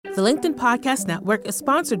The LinkedIn Podcast Network is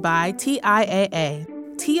sponsored by TIAA.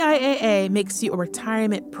 TIAA makes you a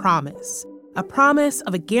retirement promise, a promise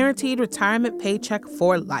of a guaranteed retirement paycheck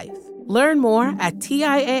for life. Learn more at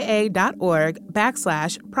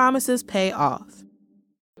TIAA.org/promises pay off.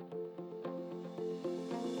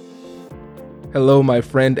 Hello, my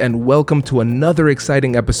friend, and welcome to another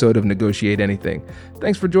exciting episode of Negotiate Anything.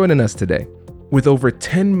 Thanks for joining us today. With over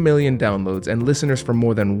 10 million downloads and listeners from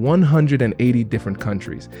more than 180 different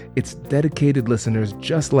countries, it's dedicated listeners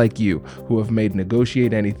just like you who have made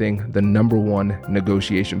Negotiate Anything the #1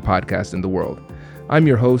 negotiation podcast in the world. I'm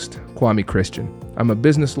your host, Kwame Christian. I'm a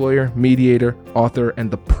business lawyer, mediator, author, and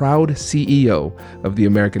the proud CEO of the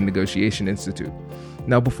American Negotiation Institute.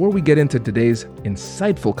 Now, before we get into today's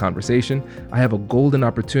insightful conversation, I have a golden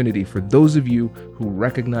opportunity for those of you who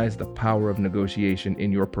recognize the power of negotiation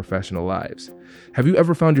in your professional lives. Have you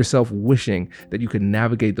ever found yourself wishing that you could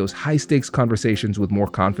navigate those high-stakes conversations with more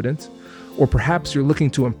confidence? Or perhaps you're looking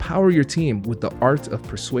to empower your team with the art of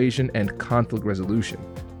persuasion and conflict resolution.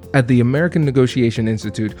 At the American Negotiation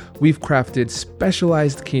Institute, we've crafted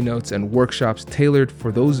specialized keynotes and workshops tailored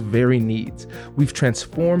for those very needs. We've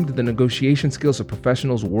transformed the negotiation skills of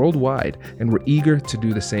professionals worldwide, and we're eager to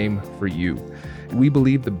do the same for you. We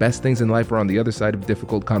believe the best things in life are on the other side of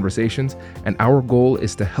difficult conversations, and our goal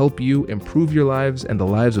is to help you improve your lives and the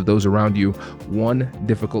lives of those around you, one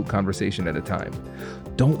difficult conversation at a time.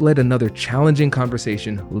 Don't let another challenging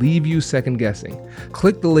conversation leave you second guessing.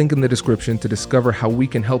 Click the link in the description to discover how we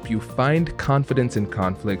can help you find confidence in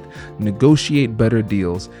conflict, negotiate better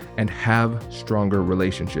deals, and have stronger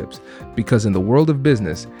relationships. Because in the world of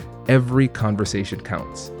business, every conversation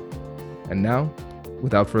counts. And now,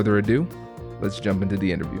 without further ado, let's jump into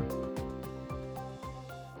the interview.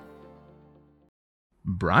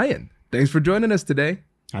 Brian, thanks for joining us today.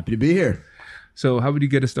 Happy to be here. So how would you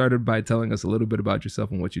get us started by telling us a little bit about yourself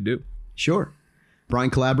and what you do? Sure. Brian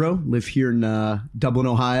Calabro, live here in Dublin,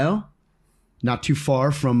 Ohio, not too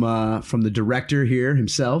far from the director here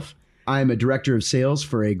himself. I'm a director of sales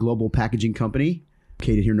for a global packaging company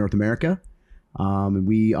located here in North America. And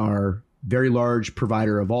we are very large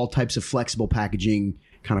provider of all types of flexible packaging,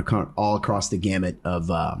 kind of all across the gamut of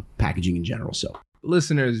packaging in general. So,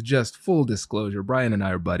 listeners, just full disclosure, Brian and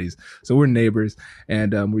I are buddies, so we're neighbors,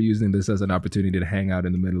 and we're using this as an opportunity to hang out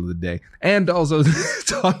in the middle of the day and also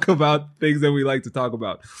talk about things that we like to talk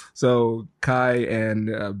about. So Kai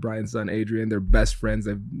and Brian's son Adrian, they're best friends.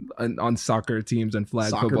 They've on soccer teams and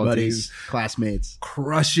flag football buddies, teams, classmates,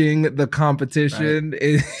 crushing the competition.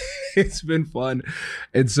 Right. It's been fun.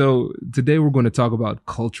 And so today we're going to talk about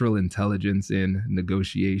cultural intelligence in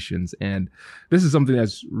negotiations. And this is something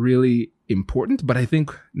that's really important, but I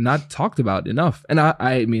think not talked about enough. And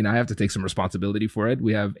I mean, I have to take some responsibility for it.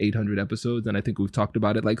 We have 800 episodes, and I think we've talked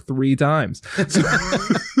about it like 3 times.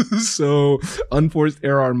 So unforced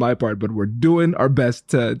error on my part, but we're doing our best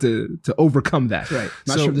to overcome that. Right.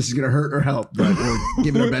 Not sure if this is going to hurt or help, but we're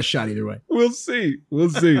giving our best shot either way. We'll see.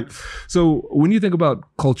 So when you think about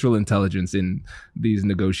cultural intelligence in these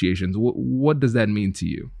negotiations, what does that mean to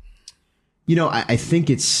you? You know, I think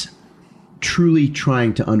it's truly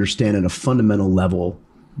trying to understand at a fundamental level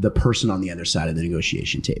the person on the other side of the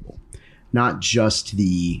negotiation table, not just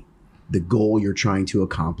the goal you're trying to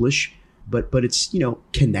accomplish, but it's, you know,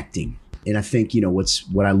 connecting. And I think, you know,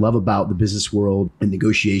 what I love about the business world and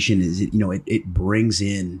negotiation is it brings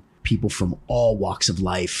in people from all walks of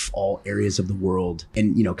life, all areas of the world,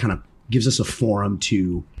 and, you know, kind of gives us a forum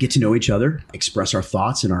to get to know each other, express our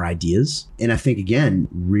thoughts and our ideas. And I think, again,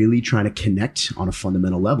 really trying to connect on a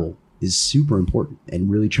fundamental level is super important, and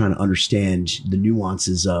really trying to understand the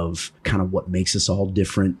nuances of kind of what makes us all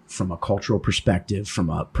different from a cultural perspective, from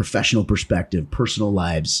a professional perspective, personal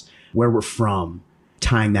lives, where we're from,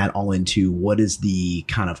 tying that all into what is the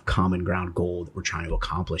kind of common ground goal that we're trying to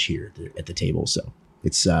accomplish here at the table. So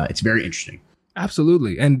it's very interesting.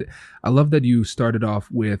 Absolutely. And I love that you started off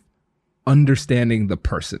with understanding the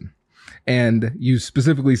person. And you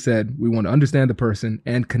specifically said we want to understand the person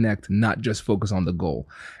and connect, not just focus on the goal.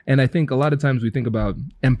 And I think a lot of times we think about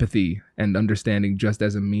empathy and understanding just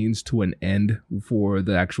as a means to an end for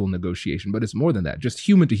the actual negotiation. But it's more than that. Just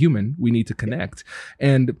human to human, we need to connect.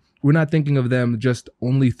 And we're not thinking of them just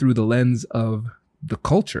only through the lens of the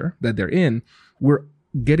culture that they're in. We're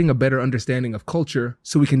getting a better understanding of culture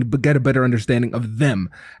so we can get a better understanding of them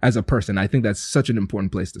as a person. I think that's such an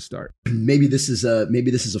important place to start. Maybe this is a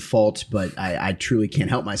fault, but I truly can't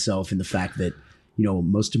help myself in the fact that, you know,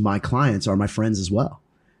 most of my clients are my friends as well.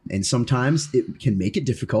 And sometimes it can make it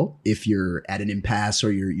difficult if you're at an impasse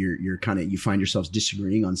or you find yourselves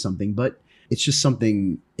disagreeing on something. But it's just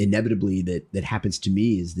something inevitably that happens to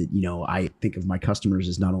me, is that, I think of my customers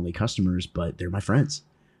as not only customers, but they're my friends.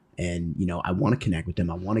 And, I want to connect with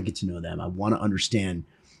them. I want to get to know them. I want to understand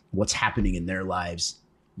what's happening in their lives,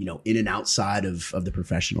 in and outside of the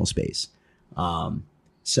professional space.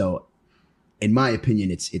 So in my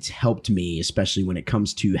opinion, it's helped me, especially when it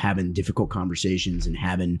comes to having difficult conversations and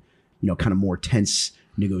having, kind of more tense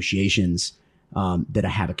negotiations, that I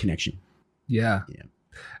have a connection. Yeah.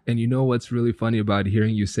 And you know what's really funny about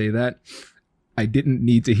hearing you say that? I didn't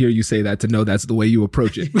need to hear you say that to know that's the way you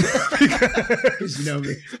approach it. Because you know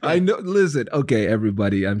me. I know. Listen, okay,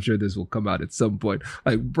 everybody. I'm sure this will come out at some point.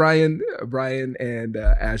 Like Brian and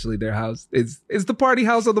Ashley, their house it's the party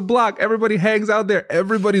house on the block. Everybody hangs out there.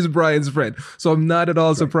 Everybody's Brian's friend. So I'm not at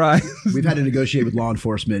all surprised. We've had to negotiate with law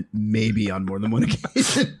enforcement maybe on more than one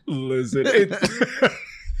occasion. Listen.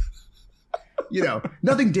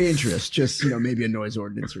 Nothing dangerous. Just maybe a noise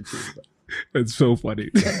ordinance or two. But. It's so funny.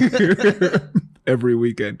 Every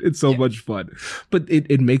weekend. It's so much fun. But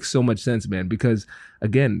it makes so much sense, man, because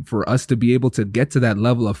again, for us to be able to get to that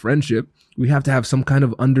level of friendship, we have to have some kind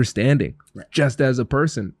of understanding, just as a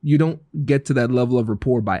person. You don't get to that level of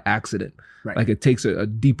rapport by accident. Right. Like it takes a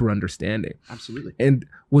deeper understanding. Absolutely. And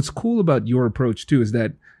what's cool about your approach too is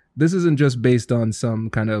that this isn't just based on some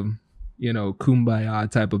kind of kumbaya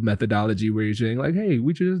type of methodology where you're saying like, hey,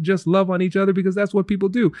 we should just love on each other because that's what people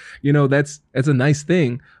do. That's a nice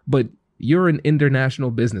thing, but you're an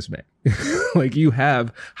international businessman. Like you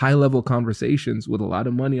have high level conversations with a lot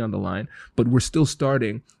of money on the line, but we're still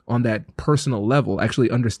starting on that personal level,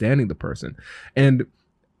 actually understanding the person. And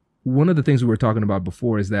one of the things we were talking about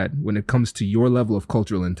before is that when it comes to your level of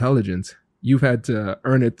cultural intelligence, you've had to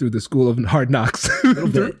earn it through the school of hard knocks,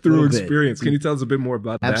 through experience. Can you tell us a bit more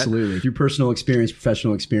about that? Absolutely. Through personal experience,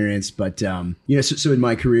 professional experience. But, so in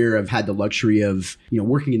my career, I've had the luxury of,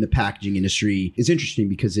 working in the packaging industry. It's interesting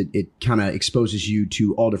because it kind of exposes you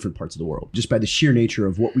to all different parts of the world. Just by the sheer nature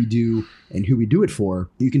of what we do and who we do it for,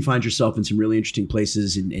 you can find yourself in some really interesting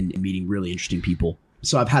places and meeting really interesting people.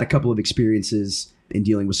 So I've had a couple of experiences in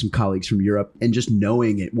dealing with some colleagues from Europe and just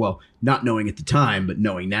knowing it, well, not knowing at the time, but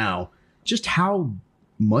knowing now, just how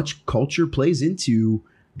much culture plays into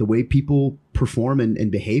the way people perform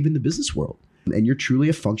and behave in the business world. And you're truly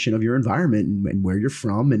a function of your environment and where you're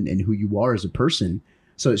from and who you are as a person.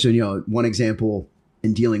 So one example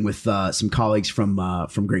in dealing with some colleagues from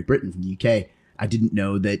Great Britain, from the UK, I didn't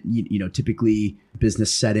know that, typically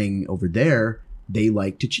business setting over there, they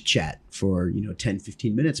like to chit chat for, 10,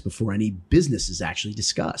 15 minutes before any business is actually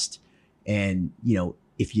discussed. And,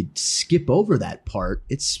 if you skip over that part,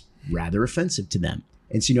 it's rather offensive to them.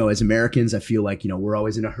 And so, as Americans, I feel like, we're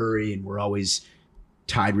always in a hurry and we're always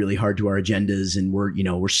tied really hard to our agendas and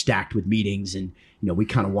we're stacked with meetings and, we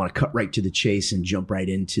kind of want to cut right to the chase and jump right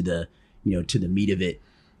into the, to the meat of it.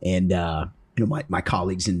 And, my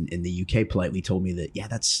colleagues in the UK politely told me that,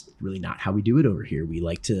 that's really not how we do it over here. We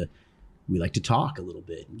like to talk a little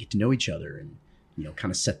bit and get to know each other and,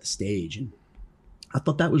 kind of set the stage. And I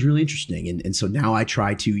thought that was really interesting. And so now I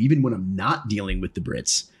try to, even when I'm not dealing with the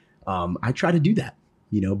Brits, I try to do that,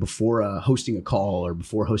 before hosting a call or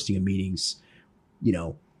before hosting a meetings,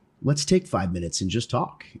 let's take 5 minutes and just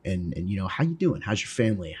talk and how you doing? How's your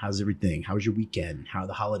family? How's everything? How's your weekend? How are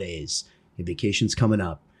the holidays? Your vacation's coming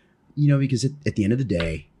up, because at the end of the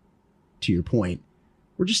day, to your point,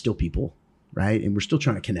 we're just still people, right? And we're still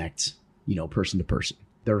trying to connect, person to person.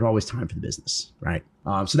 There's always time for the business, right?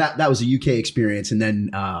 So that was a UK experience. And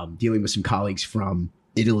then dealing with some colleagues from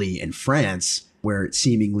Italy and France, where it's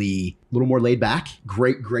seemingly a little more laid back,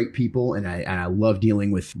 great people. And I love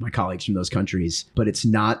dealing with my colleagues from those countries, but it's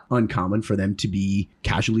not uncommon for them to be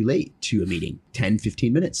casually late to a meeting, 10,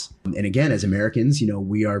 15 minutes. And again, as Americans,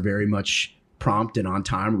 we are very much prompt and on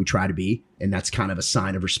time. We try to be, and that's kind of a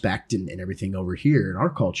sign of respect and everything over here in our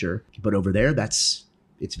culture. But over there,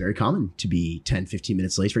 it's very common to be 10, 15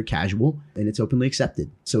 minutes late, very casual, and it's openly accepted.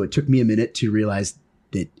 So it took me a minute to realize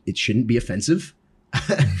that it shouldn't be offensive.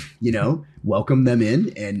 Welcome them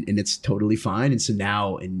in and it's totally fine. And so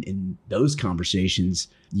now in those conversations,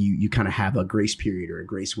 you kind of have a grace period or a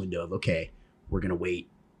grace window of, okay, we're going to wait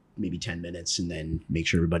maybe 10 minutes and then make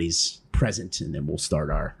sure everybody's present and then we'll start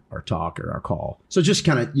our talk or our call. So just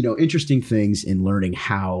kind of, interesting things in learning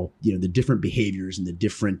how, the different behaviors and the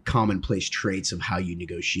different commonplace traits of how you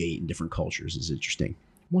negotiate in different cultures is interesting.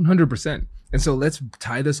 100%. And so let's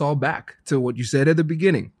tie this all back to what you said at the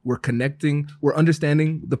beginning. We're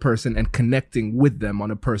understanding the person and connecting with them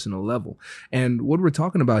on a personal level. And what we're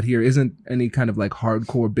talking about here isn't any kind of like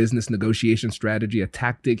hardcore business negotiation strategy, a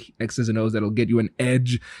tactic, X's and O's that'll get you an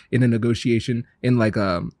edge in a negotiation in like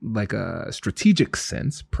a strategic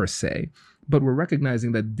sense per se. but we're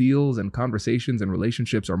recognizing that deals and conversations and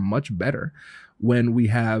relationships are much better when we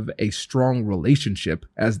have a strong relationship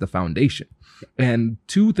as the foundation. And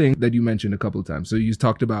two things that you mentioned a couple of times. So you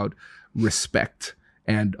talked about respect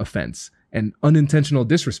and offense and unintentional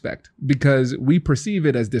disrespect, because we perceive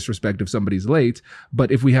it as disrespect if somebody's late. But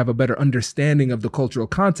if we have a better understanding of the cultural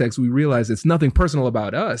context, we realize it's nothing personal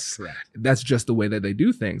about us. Correct. That's just the way that they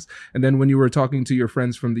do things. And then when you were talking to your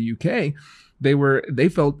friends from the UK, they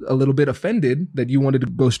felt a little bit offended that you wanted to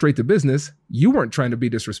go straight to business. You weren't trying to be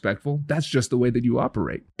disrespectful. That's just the way that you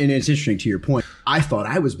operate. And it's interesting, to your point, I thought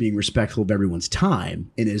I was being respectful of everyone's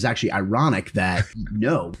time. And it is actually ironic that,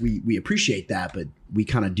 no, we appreciate that, but we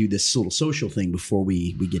kind of do this little social thing before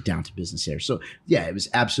we get down to business here. So yeah, it was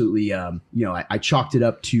absolutely, I chalked it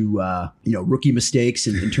up to, rookie mistakes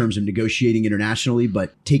in terms of negotiating internationally,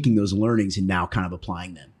 but taking those learnings and now kind of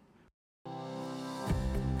applying them.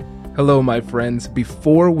 Hello, my friends.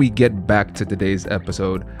 Before we get back to today's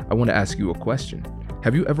episode, I want to ask you a question.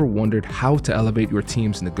 Have you ever wondered how to elevate your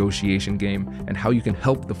team's negotiation game and how you can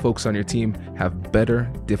help the folks on your team have better,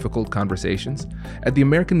 difficult conversations? At the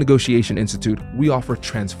American Negotiation Institute, we offer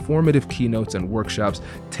transformative keynotes and workshops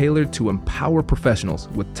tailored to empower professionals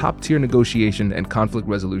with top-tier negotiation and conflict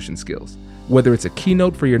resolution skills. Whether it's a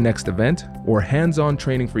keynote for your next event or hands-on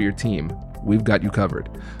training for your team, we've got you covered.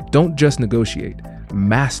 Don't just negotiate.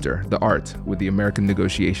 Master the art with the American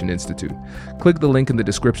Negotiation Institute. Click the link in the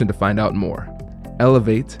description to find out more.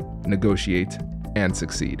 Elevate, negotiate, and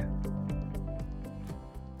succeed.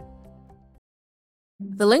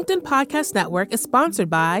 The LinkedIn Podcast Network is sponsored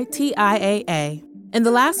by TIAA. In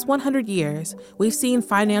the last 100 years, we've seen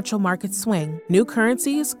financial markets swing, new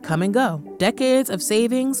currencies come and go, decades of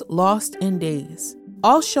savings lost in days,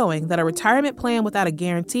 all showing that a retirement plan without a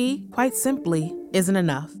guarantee, quite simply, isn't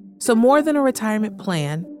enough. So more than a retirement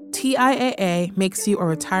plan, TIAA makes you a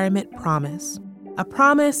retirement promise. A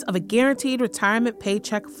promise of a guaranteed retirement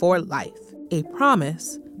paycheck for life. A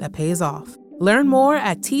promise that pays off. Learn more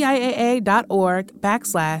at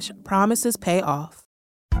TIAA.org/promisespayoff.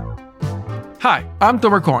 Hi, I'm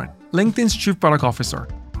Tomer Cohen, LinkedIn's Chief Product Officer.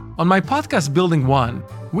 On my podcast, Building One,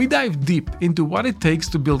 we dive deep into what it takes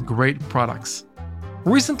to build great products.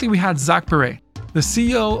 Recently, we had Zach Perret, the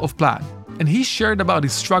CEO of Plaid, and he shared about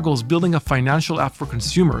his struggles building a financial app for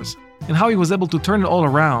consumers and how he was able to turn it all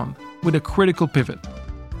around with a critical pivot.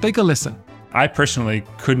 Take a listen. I personally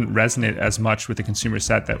couldn't resonate as much with the consumer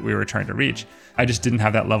set that we were trying to reach. I just didn't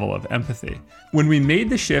have that level of empathy. When we made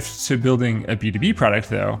the shift to building a B2B product,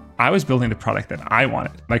 though, I was building the product that I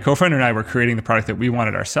wanted. My co-founder and I were creating the product that we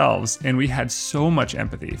wanted ourselves, and we had so much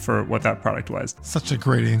empathy for what that product was. Such a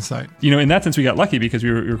great insight. In that sense, we got lucky because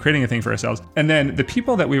we were creating a thing for ourselves. And then the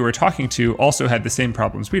people that we were talking to also had the same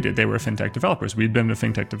problems we did. They were fintech developers. We'd been a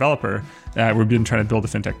fintech developer. We've been trying to build a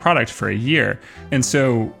fintech product for a year. And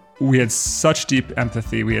so we had such deep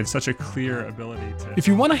empathy. We had such a clear ability to... If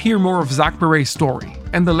you want to hear more of Zach Perret's story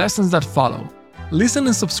and the lessons that follow, listen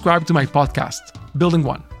and subscribe to my podcast, Building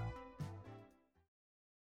One.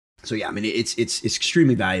 So yeah, I mean, it's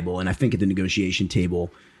extremely valuable. And I think at the negotiation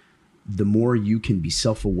table, the more you can be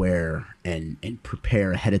self-aware and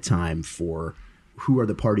prepare ahead of time for who are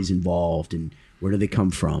the parties involved and where do they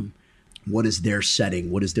come from, what is their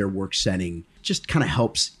setting, what is their work setting, just kind of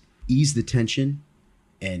helps ease the tension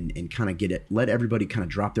and kind of let everybody kind of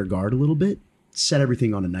drop their guard a little bit, set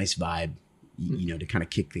everything on a nice vibe, to kind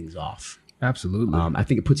of kick things off. Absolutely. I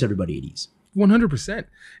think it puts everybody at ease. 100%.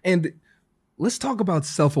 And let's talk about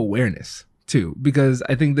self-awareness too, because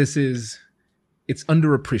I think it's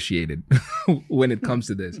underappreciated when it comes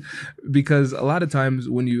to this, because a lot of times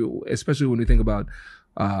especially when we think about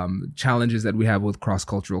challenges that we have with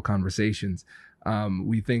cross-cultural conversations,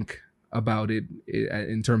 we think about it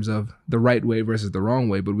in terms of the right way versus the wrong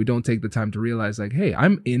way, but we don't take the time to realize like, hey,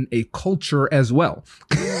 I'm in a culture as well.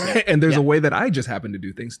 And there's a way that I just happen to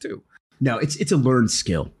do things too. No, it's a learned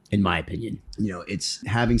skill, in my opinion. It's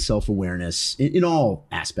having self-awareness in all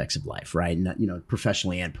aspects of life, right? And,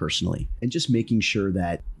 professionally and personally, and just making sure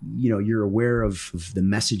that, you're aware of the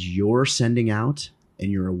message you're sending out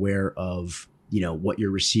and you're aware of, what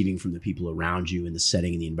you're receiving from the people around you and the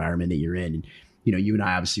setting and the environment that you're in. And, you and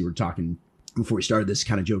I obviously were talking before we started this,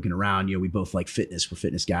 kind of joking around. We both like fitness. We're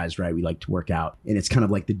fitness guys, right? We like to work out. And it's kind of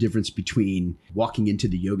like the difference between walking into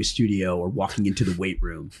the yoga studio or walking into the weight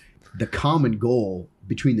room. The common goal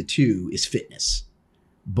between the two is fitness,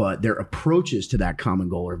 but their approaches to that common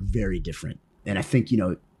goal are very different. And I think,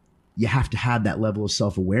 you have to have that level of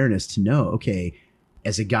self-awareness to know, okay,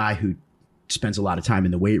 as a guy who spends a lot of time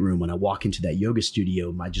in the weight room, when I walk into that yoga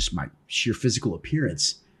studio, my sheer physical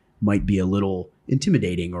appearance might be a little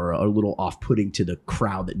intimidating or a little off-putting to the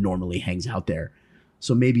crowd that normally hangs out there.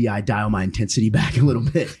 So maybe I dial my intensity back a little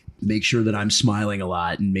bit, make sure that I'm smiling a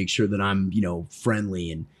lot and make sure that I'm,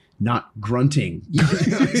 friendly and not grunting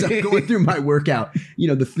as I'm going through my workout.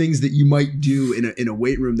 The things that you might do in a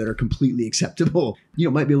weight room that are completely acceptable,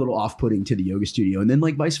 might be a little off-putting to the yoga studio. And then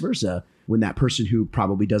like vice versa, when that person who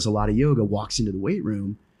probably does a lot of yoga walks into the weight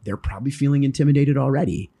room, they're probably feeling intimidated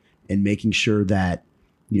already, and making sure that,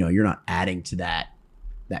 you're not adding to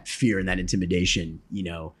that fear and that intimidation,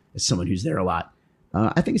 as someone who's there a lot.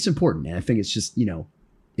 I think it's important. And I think it's just,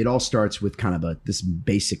 it all starts with kind of this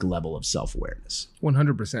basic level of self-awareness.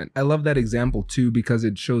 100%. I love that example too, because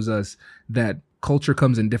it shows us that culture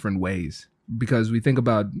comes in different ways. Because we think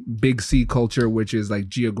about big C culture, which is like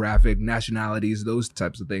geographic, nationalities, those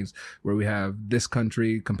types of things, where we have this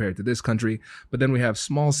country compared to this country. But then we have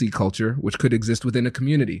small C culture, which could exist within a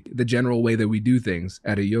community. The general way that we do things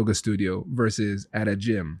at a yoga studio versus at a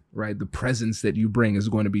gym, right? The presence that you bring is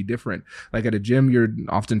going to be different. Like at a gym, you're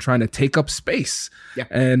often trying to take up space. Yeah.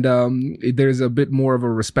 And there's a bit more of a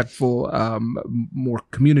respectful, more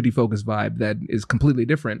community-focused vibe that is completely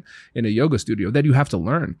different in a yoga studio that you have to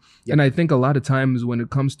learn. Yep. And I think a lot of times when it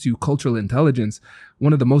comes to cultural intelligence,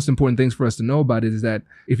 one of the most important things for us to know about it is that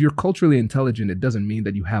if you're culturally intelligent, it doesn't mean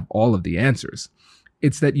that you have all of the answers.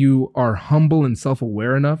 It's that you are humble and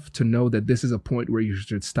self-aware enough to know that this is a point where you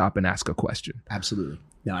should stop and ask a question. Absolutely.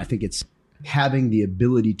 No, I think it's having the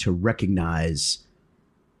ability to recognize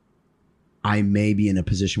I may be in a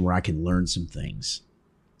position where I can learn some things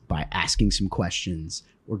by asking some questions,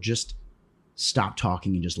 or just stop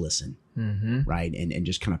talking and just listen. Mm-hmm. Right. And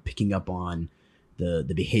just kind of picking up on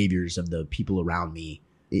the behaviors of the people around me.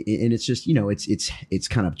 And it's just, it's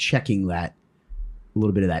kind of checking that a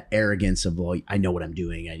little bit of that arrogance of, well, I know what I'm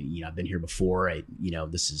doing. I've been here before.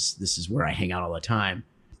 This is where I hang out all the time.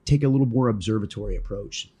 Take a little more observatory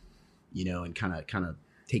approach, and kind of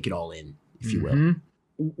take it all in, if you will.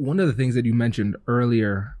 One of the things that you mentioned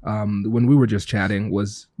earlier when we were just chatting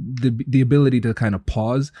was the ability to kind of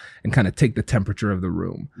pause and kind of take the temperature of the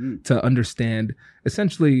room to understand.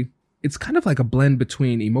 Essentially, it's kind of like a blend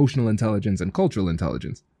between emotional intelligence and cultural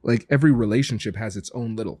intelligence. Like every relationship has its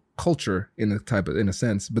own little culture in a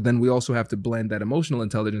sense, but then we also have to blend that emotional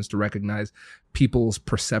intelligence to recognize people's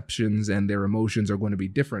perceptions and their emotions are going to be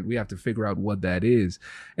different. We have to figure out what that is.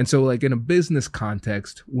 And so like in a business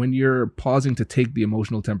context, when you're pausing to take the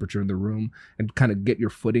emotional temperature in the room and kind of get your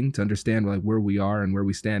footing to understand like where we are and where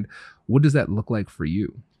we stand, what does that look like for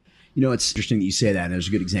you? It's interesting that you say that. And there's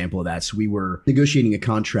a good example of that. So we were negotiating a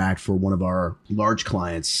contract for one of our large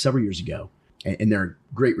clients several years ago. And they're a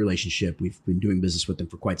great relationship. We've been doing business with them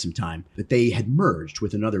for quite some time. But they had merged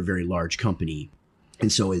with another very large company.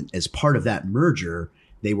 And so as part of that merger,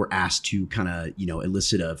 they were asked to kind of,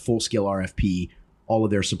 elicit a full-scale RFP, all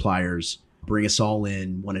of their suppliers, bring us all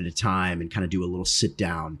in one at a time and kind of do a little sit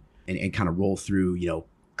down and kind of roll through,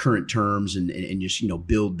 current terms and just,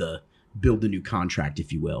 build the new contract,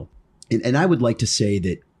 if you will. And I would like to say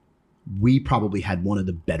that we probably had one of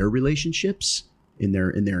the better relationships in their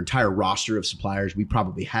entire roster of suppliers. We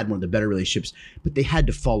probably had one of the better relationships, but they had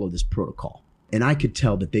to follow this protocol. And I could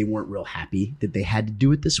tell that they weren't real happy that they had to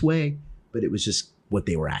do it this way, but it was just what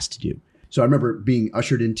they were asked to do. So I remember being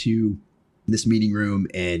ushered into this meeting room,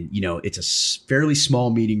 and, it's a fairly small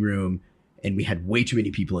meeting room, and we had way too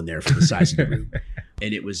many people in there for the size of the room.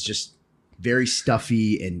 And it was just very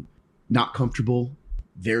stuffy and not comfortable,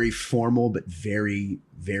 very formal, but very,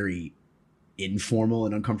 very informal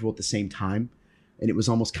and uncomfortable at the same time. And it was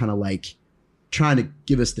almost kind of like trying to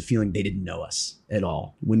give us the feeling they didn't know us at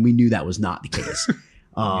all, when we knew that was not the case.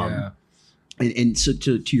 And so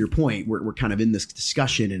to your point, we're kind of in this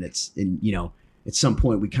discussion, and at some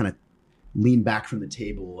point we kind of lean back from the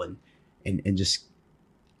table and just,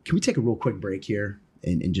 can we take a real quick break here?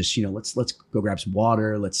 And just, let's go grab some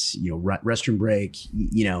water. Let's, restroom break,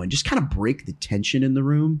 and just kind of break the tension in the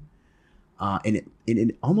room. And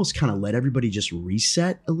it almost kind of let everybody just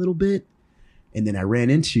reset a little bit. And then I ran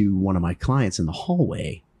into one of my clients in the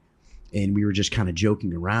hallway, and we were just kind of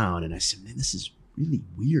joking around. And I said, man, this is really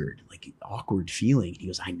weird, like an awkward feeling. And he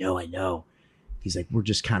goes, I know. He's like,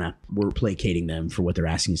 we're placating them for what they're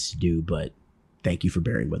asking us to do, but thank you for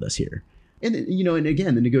bearing with us here. And, and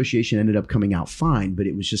again, the negotiation ended up coming out fine, but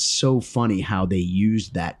it was just so funny how they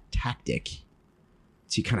used that tactic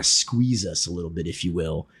to kind of squeeze us a little bit, if you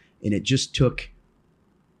will. And it just took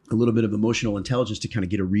a little bit of emotional intelligence to kind of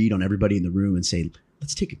get a read on everybody in the room and say,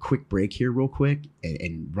 let's take a quick break here real quick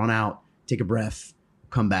and run out, take a breath,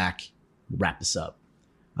 come back, wrap this up.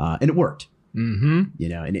 And it worked, and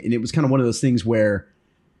it was kind of one of those things where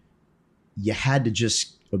you had to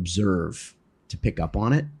just observe to pick up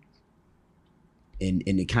on it. And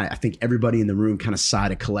it kind of, I think everybody in the room kind of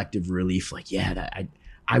sighed a collective relief, like, yeah,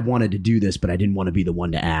 I wanted to do this, but I didn't want to be the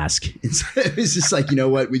one to ask. And so it was just like, you know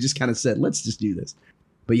what? We just kind of said, let's just do this.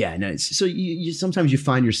 But yeah, no, so you sometimes you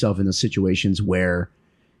find yourself in those situations where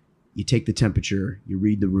you take the temperature, you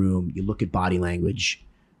read the room, you look at body language,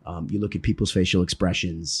 you look at people's facial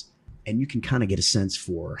expressions, and you can kind of get a sense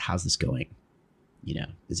for how's this going. You know,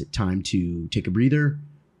 is it time to take a breather,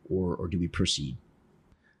 or do we proceed?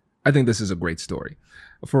 I think this is a great story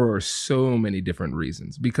for so many different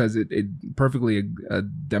reasons, because it perfectly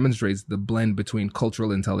demonstrates the blend between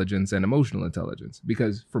cultural intelligence and emotional intelligence.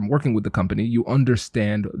 Because from working with the company, you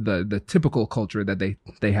understand the typical culture that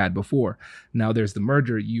they had before. Now there's the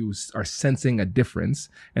merger, you are sensing a difference,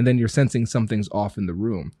 and then you're sensing something's off in the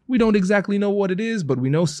room. We don't exactly know what it is, but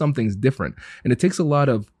we know something's different. And it takes a lot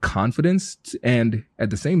of confidence and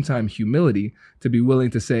at the same time humility to be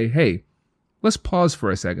willing to say, hey, let's pause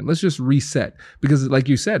for a second. Let's just reset. Because like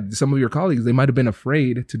you said, some of your colleagues, they might have been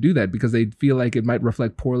afraid to do that because they feel like it might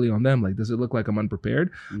reflect poorly on them. Like, does it look like I'm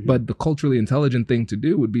unprepared? Mm-hmm. But the culturally intelligent thing to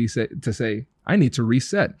do would be to say, I need to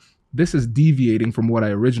reset. This is deviating from what I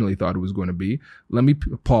originally thought it was going to be. Let me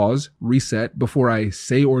pause, reset before I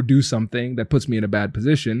say or do something that puts me in a bad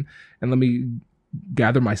position. And let me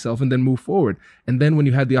gather myself and then move forward. And then when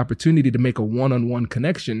you had the opportunity to make a one-on-one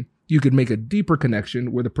connection, you could make a deeper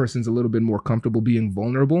connection where the person's a little bit more comfortable being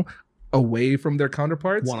vulnerable away from their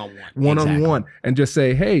counterparts. One-on-one. And just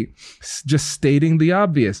say, hey, just stating the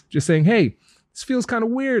obvious. Just saying, hey, this feels kind of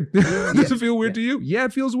weird. Does it feel weird to you? Yeah,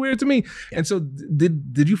 it feels weird to me. Yeah. And so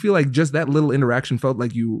did you feel like just that little interaction felt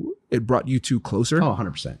like it brought you two closer? Oh,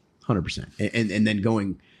 100%. 100%. And then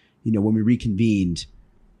going, you know, when we reconvened,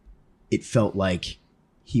 it felt like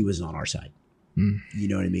he was on our side. You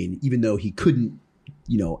know what I mean? Even though he couldn't,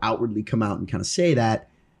 you know, outwardly come out and kind of say that,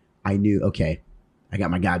 I knew, okay, I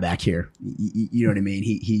got my guy back here. You know what I mean?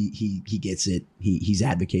 He gets it. He's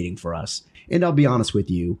advocating for us. And I'll be honest with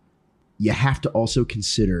you, you have to also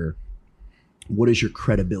consider what is your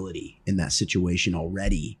credibility in that situation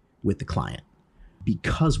already with the client.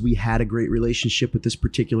 Because we had a great relationship with this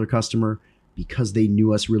particular customer, because they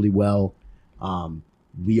knew us really well,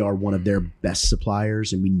 we are one of their best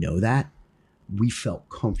suppliers, and we know that. We felt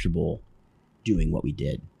comfortable doing what we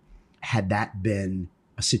did. Had that been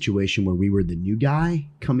a situation where we were the new guy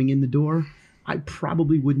coming in the door, I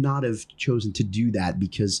probably would not have chosen to do that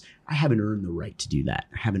because I haven't earned the right to do that.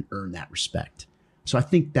 I haven't earned that respect. So I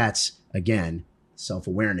think that's, again,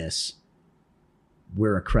 self-awareness.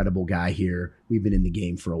 We're a credible guy here. We've been in the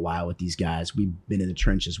game for a while with these guys. We've been in the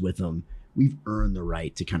trenches with them. We've earned the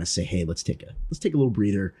right to kind of say, hey, let's take a little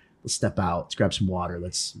breather. Let's step out. Let's grab some water.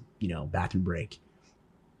 Let's, bathroom break.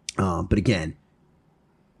 But again,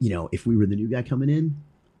 if we were the new guy coming in,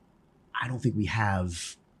 I don't think we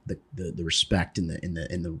have the respect and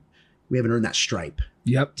we haven't earned that stripe.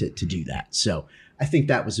 Yep. To do that. So I think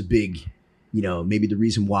that was a big, maybe the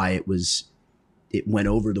reason why it went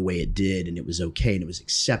over the way it did and it was okay and it was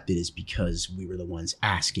accepted is because we were the ones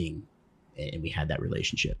asking and we had that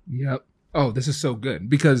relationship. Yep. Oh, this is so good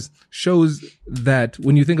because shows that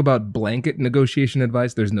when you think about blanket negotiation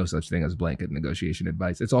advice, there's no such thing as blanket negotiation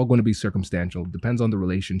advice. It's all going to be circumstantial, depends on the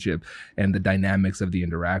relationship and the dynamics of the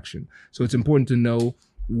interaction. So it's important to know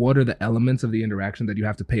what are the elements of the interaction that you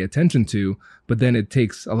have to pay attention to, but then it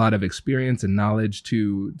takes a lot of experience and knowledge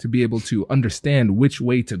to be able to understand which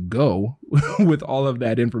way to go with all of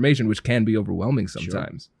that information, which can be overwhelming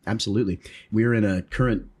sometimes. Sure. Absolutely. We're in a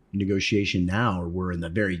current negotiation now, or we're in the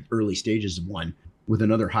very early stages of one with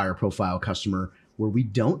another higher profile customer where we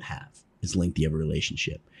don't have as lengthy of a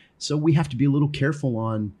relationship. So we have to be a little careful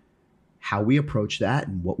on how we approach that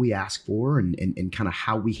and what we ask for and kind of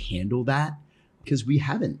how we handle that, because we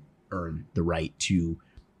haven't earned the right to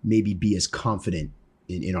maybe be as confident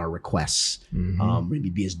in our requests, maybe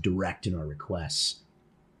be as direct in our requests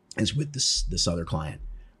as with this other client.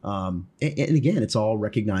 And again, it's all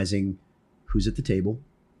recognizing who's at the table.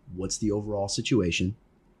 What's the overall situation?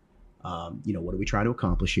 What are we trying to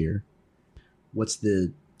accomplish here? What's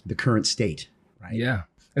the current state, right? Yeah.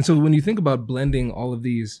 And so when you think about blending all of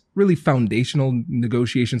these really foundational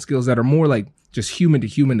negotiation skills that are more like just human to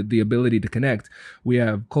human, the ability to connect, we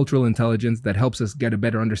have cultural intelligence that helps us get a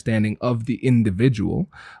better understanding of the individual.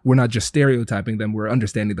 We're not just stereotyping them. We're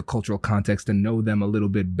understanding the cultural context and know them a little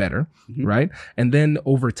bit better, right? And then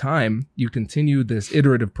over time, you continue this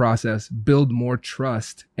iterative process, build more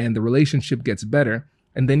trust, and the relationship gets better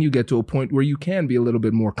And then you get to a point where you can be a little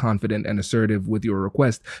bit more confident and assertive with your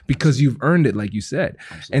request because you've earned it, like you said.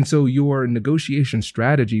 Absolutely. And so your negotiation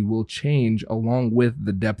strategy will change along with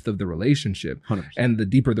the depth of the relationship. 100%. And the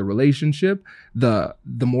deeper the relationship, the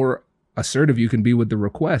more assertive you can be with the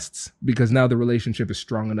requests, because now the relationship is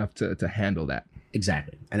strong enough to handle that.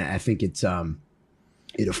 Exactly. And I think it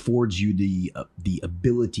affords you the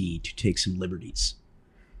ability to take some liberties.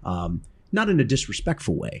 Not in a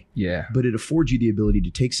disrespectful way, but it affords you the ability to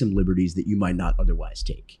take some liberties that you might not otherwise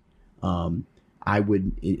take. I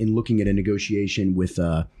would, in looking at a negotiation with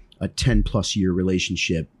a 10 plus year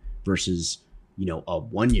relationship versus, a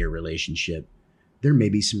 1 year relationship, there may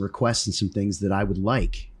be some requests and some things that I would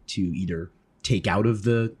like to either take out of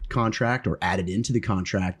the contract or add it into the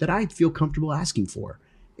contract that I feel comfortable asking for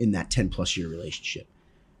in that 10 plus year relationship.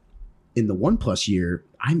 In the 1 plus year,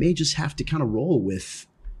 I may just have to kind of roll with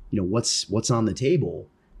what's on the table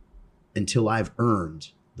until I've earned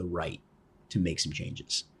the right to make some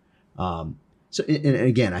changes. So, and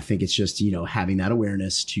again, I think it's just, having that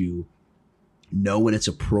awareness to know when it's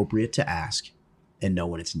appropriate to ask and know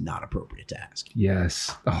when it's not appropriate to ask.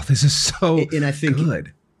 Yes. Oh, this is so and I think,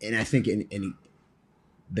 good. And I think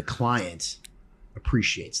the client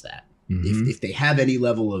appreciates that. Mm-hmm. If they have any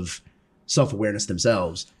level of self-awareness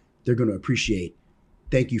themselves, they're going to appreciate,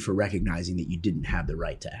 thank you for recognizing that you didn't have the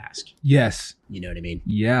right to ask. Yes. You know what I mean?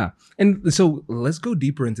 Yeah. And so let's go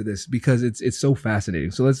deeper into this because it's so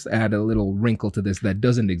fascinating. So let's add a little wrinkle to this that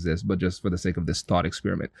doesn't exist, but just for the sake of this thought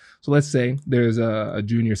experiment. So let's say there's a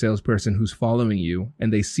junior salesperson who's following you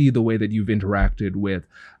and they see the way that you've interacted with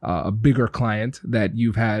a bigger client that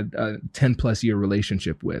you've had a 10 plus year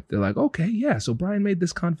relationship with. They're like, okay, yeah. So Brian made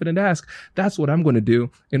this confident ask. That's what I'm going to do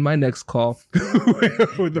in my next call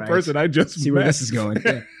with the person I just see where this is going.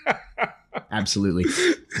 Yeah. Absolutely.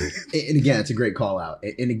 And again, it's a great call out.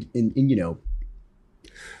 And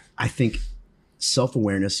I think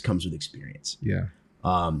self-awareness comes with experience. Yeah.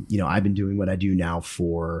 I've been doing what I do now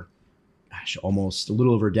for, almost a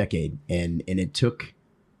little over a decade. And it took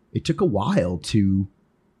a while to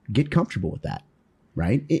get comfortable with that.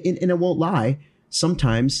 Right. And I won't lie.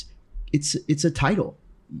 Sometimes it's a title,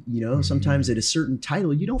 mm-hmm. Sometimes at a certain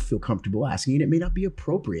title, you don't feel comfortable asking, and it may not be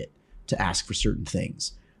appropriate to ask for certain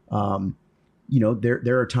things.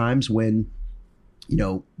 There are times when,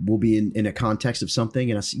 we'll be in a context of something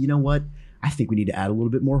and I say, you know what, I think we need to add a little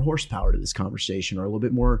bit more horsepower to this conversation or a little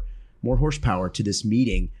bit more horsepower to this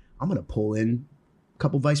meeting. I'm going to pull in a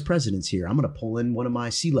couple vice presidents here. I'm going to pull in one of my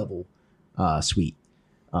C-level suite,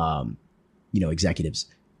 executives.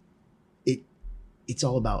 It's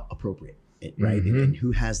all about appropriate, right? Mm-hmm. And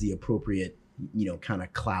who has the appropriate, kind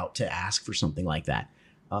of clout to ask for something like that.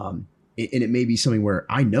 And it may be something where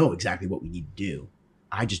I know exactly what we need to do.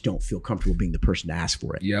 I just don't feel comfortable being the person to ask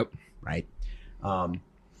for it. Yep. Right. And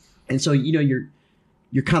so, you're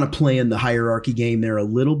kind of playing the hierarchy game there a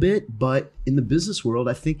little bit, but in the business world,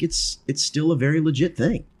 I think it's still a very legit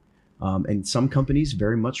thing. And some companies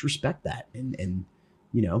very much respect that. And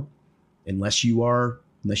unless you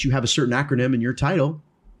have a certain acronym in your title,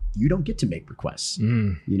 you don't get to make requests,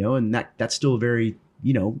 and that's still a very,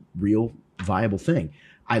 real, viable thing.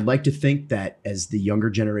 I'd like to think that as the younger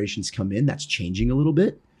generations come in, that's changing a little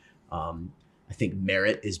bit. I think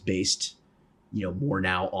merit is based, more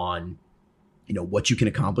now on, what you can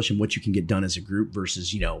accomplish and what you can get done as a group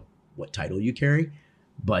versus, what title you carry.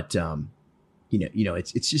 But,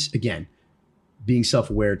 it's just, again, being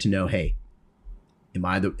self-aware to know, hey, am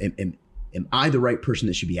I the right person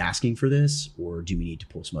that should be asking for this, or do we need to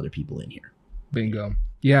pull some other people in here? Bingo.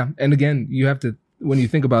 Yeah. And again, you have to, when you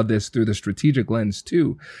think about this through the strategic lens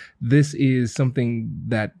too, this is something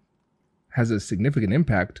that has a significant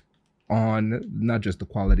impact on not just the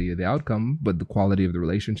quality of the outcome, but the quality of the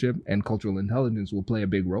relationship, and cultural intelligence will play a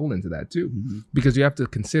big role into that too, because you have to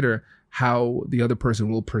consider how the other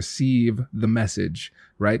person will perceive the message,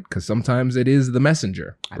 right? Because sometimes it is the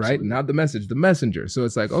messenger, right? Not the message, the messenger. So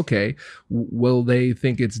it's like, okay, will they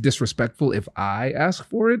think it's disrespectful if I ask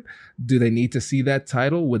for it? Do they need to see that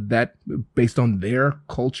title? Would that, based on their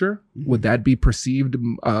culture, would that be perceived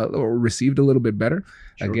or received a little bit better?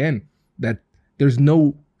 Sure. Again, that there's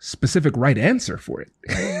no specific right answer for it.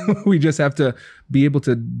 We just have to be able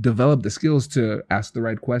to develop the skills to ask the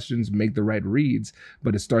right questions, make the right reads.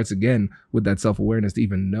 But it starts again with that self-awareness to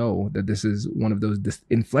even know that this is one of those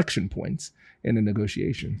inflection points in a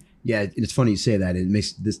negotiation. Yeah, it's funny you say that. It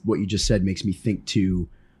makes this, what you just said makes me think to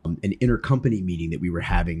an intercompany meeting that we were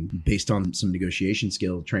having based on some negotiation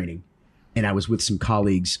skill training. And I was with some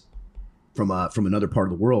colleagues from another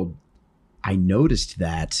part of the world. I noticed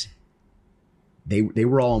that they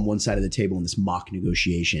were all on one side of the table in this mock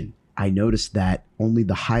negotiation. I noticed that only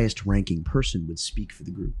the highest ranking person would speak for the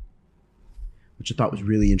group, which I thought was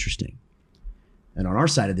really interesting. And on our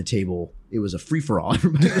side of the table, it was a free-for-all.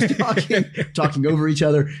 Everybody was talking over each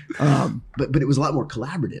other. But it was a lot more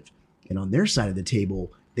collaborative. And on their side of the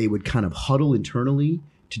table, they would kind of huddle internally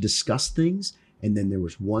to discuss things. And then there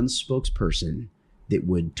was one spokesperson that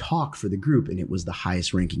would talk for the group, and it was the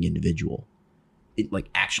highest ranking individual. It like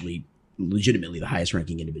actually legitimately the highest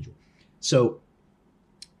ranking individual. So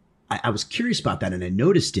I was curious about that, and I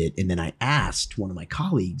noticed it. And then I asked one of my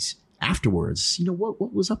colleagues afterwards,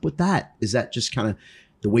 what was up with that? Is that just kind of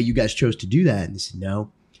the way you guys chose to do that? And they said,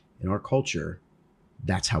 no, in our culture,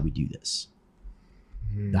 that's how we do this.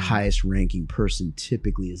 The highest ranking person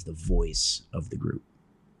typically is the voice of the group,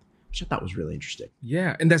 which I thought was really interesting.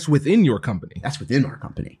 Yeah. And that's within your company. That's within our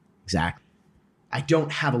company. Exactly. I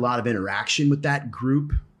don't have a lot of interaction with that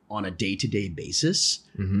group on a day-to-day basis.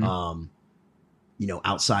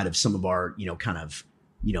 Outside of some of our,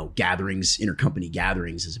 gatherings, intercompany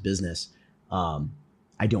gatherings as a business.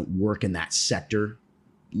 I don't work in that sector,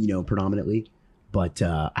 predominantly. But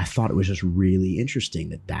I thought it was just really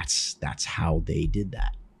interesting that's how they did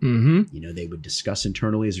that. They would discuss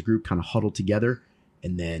internally as a group, kind of huddle together,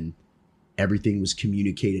 and then everything was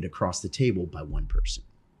communicated across the table by one person.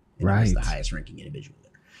 And that was the highest ranking individual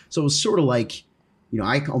there. So it was sort of like,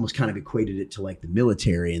 I almost kind of equated it to like the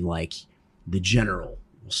military, and like the general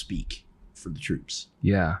will speak for the troops.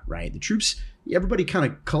 Yeah. Right. The troops, everybody kind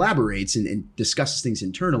of collaborates and discusses things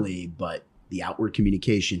internally, but the outward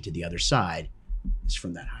communication to the other side is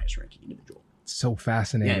from that highest ranking individual. So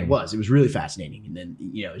fascinating. Yeah, it was really fascinating. And then,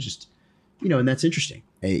 it's just, and that's interesting.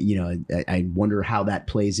 I wonder how that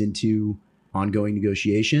plays into ongoing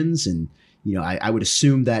negotiations. And, I would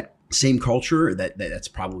assume that same culture that's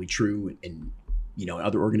probably true in,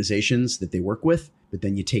 other organizations that they work with, but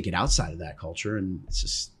then you take it outside of that culture and it's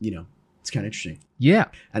just, it's kind of interesting. Yeah.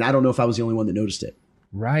 And I don't know if I was the only one that noticed it.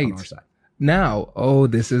 Right. On our side. Now,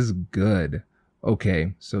 this is good.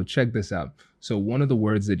 Okay, so check this out. So one of the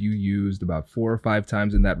words that you used about 4 or 5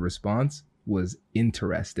 times in that response was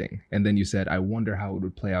interesting. And then you said, I wonder how it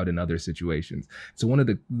would play out in other situations. So one of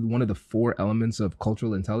the 4 elements of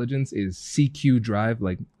cultural intelligence is CQ drive,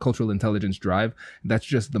 like cultural intelligence drive. That's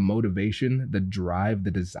just the motivation, the drive, the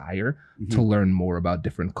desire to learn more about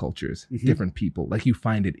different cultures, different people. Like you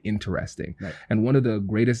find it interesting. Right. And one of the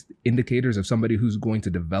greatest indicators of somebody who's going to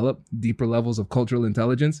develop deeper levels of cultural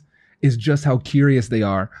intelligence is just how curious they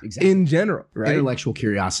are in general, right? Intellectual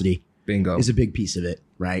curiosity is a big piece of it,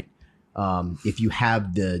 right? If you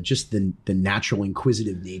have the natural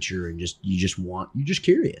inquisitive nature and you're just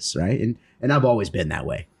curious, right? And I've always been that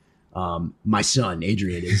way. My son,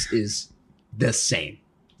 Adrian, is the same,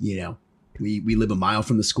 we live a mile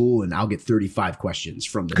from the school and I'll get 35 questions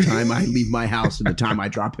from the time I leave my house to the time I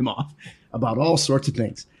drop him off about all sorts of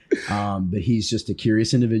things. But he's just a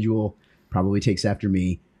curious individual, probably takes after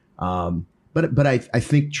me. But I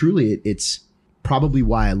think truly it's probably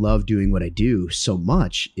why I love doing what I do so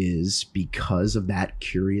much is because of that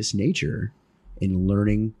curious nature in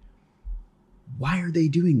learning why are they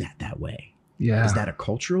doing that way? Yeah. Is that a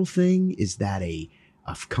cultural thing? Is that a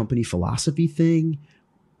company philosophy thing?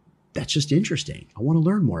 That's just interesting. I want to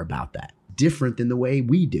learn more about that. Different than the way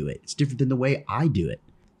we do it. It's different than the way I do it.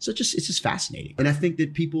 So it's just fascinating. And I think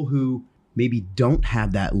that people who maybe don't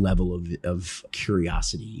have that level of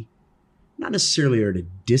curiosity, not necessarily are at a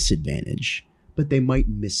disadvantage, but they might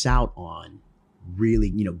miss out on really,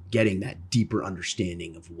 getting that deeper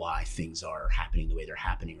understanding of why things are happening the way they're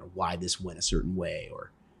happening or why this went a certain way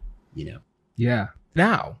or, Yeah.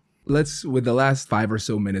 Now, with the last 5 or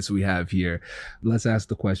so minutes we have here, let's ask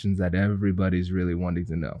the questions that everybody's really wanting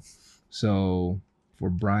to know. So for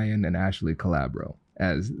Brian and Ashley Calabro,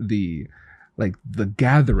 as the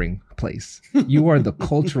gathering place, you are the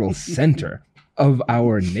cultural center of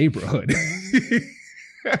our neighborhood.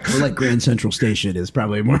 We're like Grand Central Station is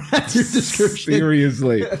probably more accurate description.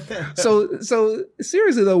 Seriously. So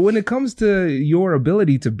seriously though, when it comes to your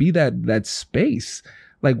ability to be that space,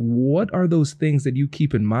 like what are those things that you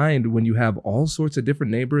keep in mind when you have all sorts of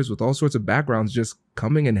different neighbors with all sorts of backgrounds just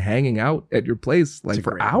coming and hanging out at your place like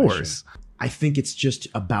for hours? Question. I think it's just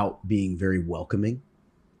about being very welcoming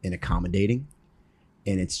and accommodating.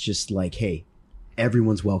 And it's just like, hey,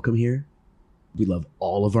 everyone's welcome here. We love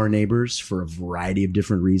all of our neighbors for a variety of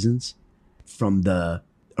different reasons, from the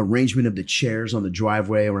arrangement of the chairs on the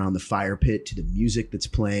driveway around the fire pit to the music that's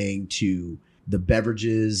playing to the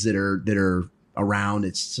beverages that are around.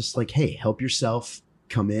 It's just like, hey, help yourself,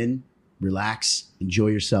 come in, relax, enjoy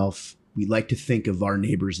yourself. We like to think of our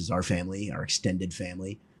neighbors as our family, our extended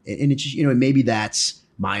family. And it's just, maybe that's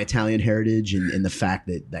my Italian heritage and the fact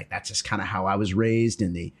that that's just kind of how I was raised.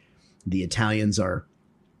 And the Italians are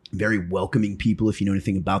very welcoming people if you know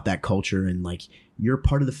anything about that culture. And like, you're a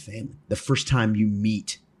part of the family. The first time you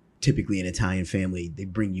meet typically an Italian family, they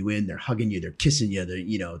bring you in, they're hugging you, they're kissing you, they're,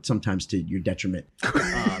 you know, sometimes to your detriment.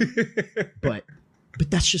 But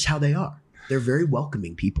that's just how they are. They're very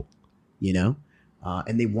welcoming people, you know,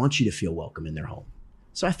 and they want you to feel welcome in their home.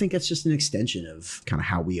 So I think that's just an extension of kind of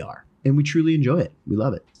how we are. And we truly enjoy it. We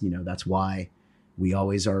love it. You know, that's why we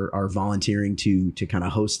always are volunteering to kind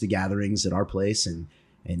of host the gatherings at our place and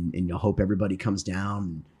you hope everybody comes down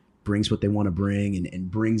and brings what they want to bring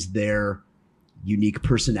and brings their unique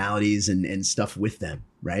personalities and stuff with them,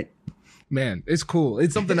 right? Man, it's cool.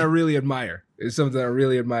 It's something I really admire.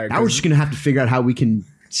 Now we're just going to have to figure out how we can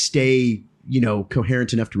stay, you know,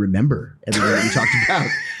 coherent enough to remember everything that we talked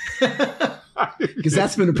about. Because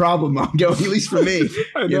that's been a problem ongoing, at least for me.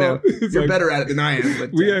 You know, you're like, better at it than I am.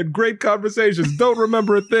 But, we had great conversations. Don't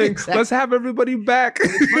remember a thing. Exactly. Let's have everybody back.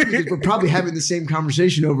 We're probably having the same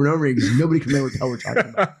conversation over and over again because nobody can remember what the hell we're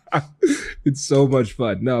talking about. It's so much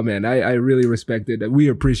fun. No, man, I really respect it. We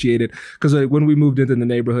appreciate it because like, when we moved into the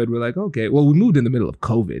neighborhood, we're like, okay, well, we moved in the middle of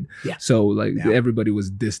COVID. Yeah. So like everybody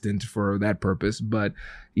was distant for that purpose. But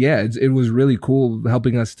yeah, it was really cool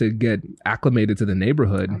helping us to get acclimated to the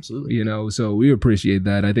neighborhood. Absolutely. You know, so we appreciate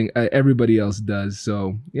that. I think everybody else does.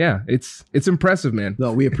 So yeah, it's impressive, man.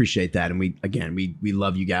 No, we appreciate that. And we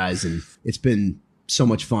love you guys. And it's been so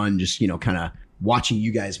much fun just, you know, kind of watching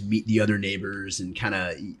you guys meet the other neighbors and kind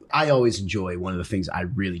of, I always enjoy, one of the things I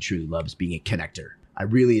really truly love is being a connector. I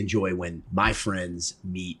really enjoy when my friends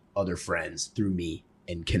meet other friends through me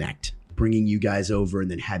and connect. Bringing you guys over and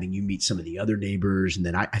then having you meet some of the other neighbors. And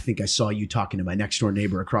then I think I saw you talking to my next door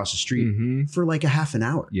neighbor across the street for like a half an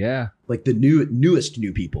hour. Yeah. Like the newest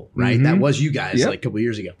new people, right? That was you guys like a couple of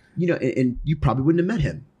years ago, you know, and you probably wouldn't have met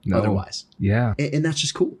him otherwise. Yeah. And that's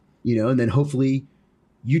just cool, you know, and then hopefully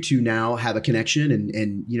you two now have a connection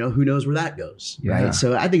and, you know, who knows where that goes. Yeah. Right.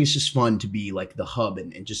 So I think it's just fun to be like the hub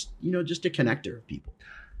and just, you know, just a connector of people.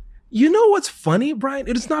 You know what's funny, Brian?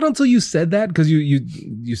 It's not until you said that, because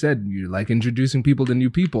you said you like introducing people to new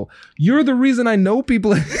people. You're the reason I know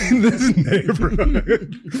people in this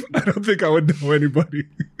neighborhood. I don't think I would know anybody.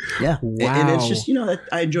 Yeah. Wow. And it's just, you know,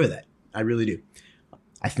 I enjoy that. I really do.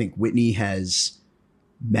 I think Whitney has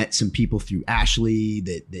met some people through Ashley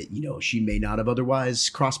that you know, she may not have otherwise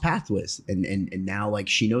crossed paths with. And now like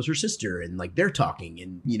she knows her sister and like they're talking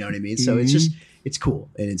and you know what I mean? So it's just, it's cool.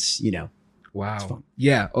 And it's, you know, wow.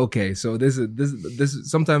 Yeah. Okay. So this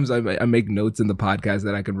is sometimes I make notes in the podcast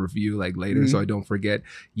that I can review like later so I don't forget.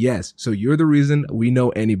 Yes. So you're the reason we know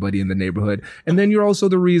anybody in the neighborhood. And then you're also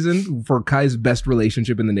the reason for Kai's best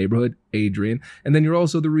relationship in the neighborhood, Adrian. And then you're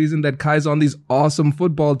also the reason that Kai's on these awesome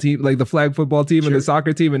football team, like the flag football team and the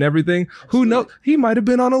soccer team and everything. Absolutely. Who knows? He might have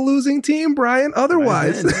been on a losing team, Brian,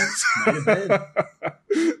 otherwise. Might have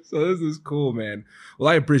been. So this is cool, man. Well,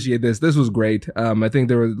 I appreciate this. This was great. I think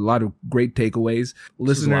there were a lot of great takeaways.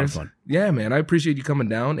 Listeners, a lot of fun. Yeah, man, I appreciate you coming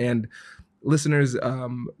down. And listeners,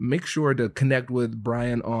 make sure to connect with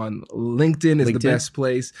Brian on LinkedIn. Is the best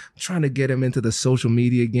place. I'm trying to get him into the social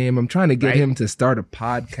media game. I'm trying to get him to start a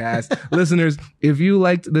podcast. Listeners, if you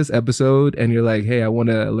liked this episode and you're like, hey, I want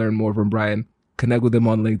to learn more from Brian, connect with him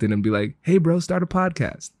on LinkedIn and be like, hey, bro, start a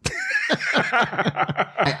podcast.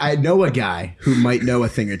 I know a guy who might know a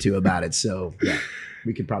thing or two about it. So yeah,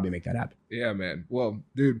 we could probably make that happen. Yeah, man. Well,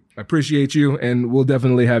 dude, I appreciate you. And we'll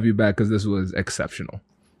definitely have you back because this was exceptional.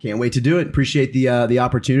 Can't wait to do it. Appreciate the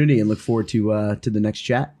opportunity and look forward to the next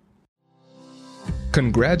chat.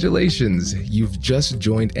 Congratulations, you've just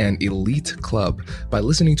joined an elite club. By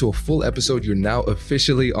listening to a full episode, you're now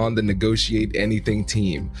officially on the Negotiate Anything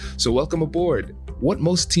team. So welcome aboard. What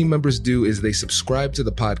most team members do is they subscribe to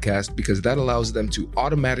the podcast because that allows them to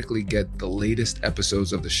automatically get the latest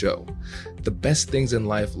episodes of the show. The best things in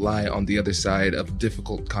life lie on the other side of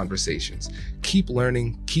difficult conversations. Keep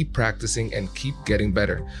learning, keep practicing, and keep getting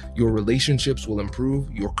better. Your relationships will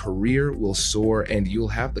improve, your career will soar, and you'll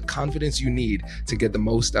have the confidence you need to get the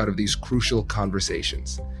most out of these crucial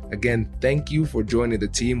conversations. Again, thank you for joining the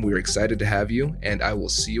team. We're excited to have you, and I will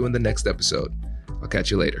see you in the next episode. I'll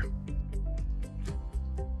catch you later.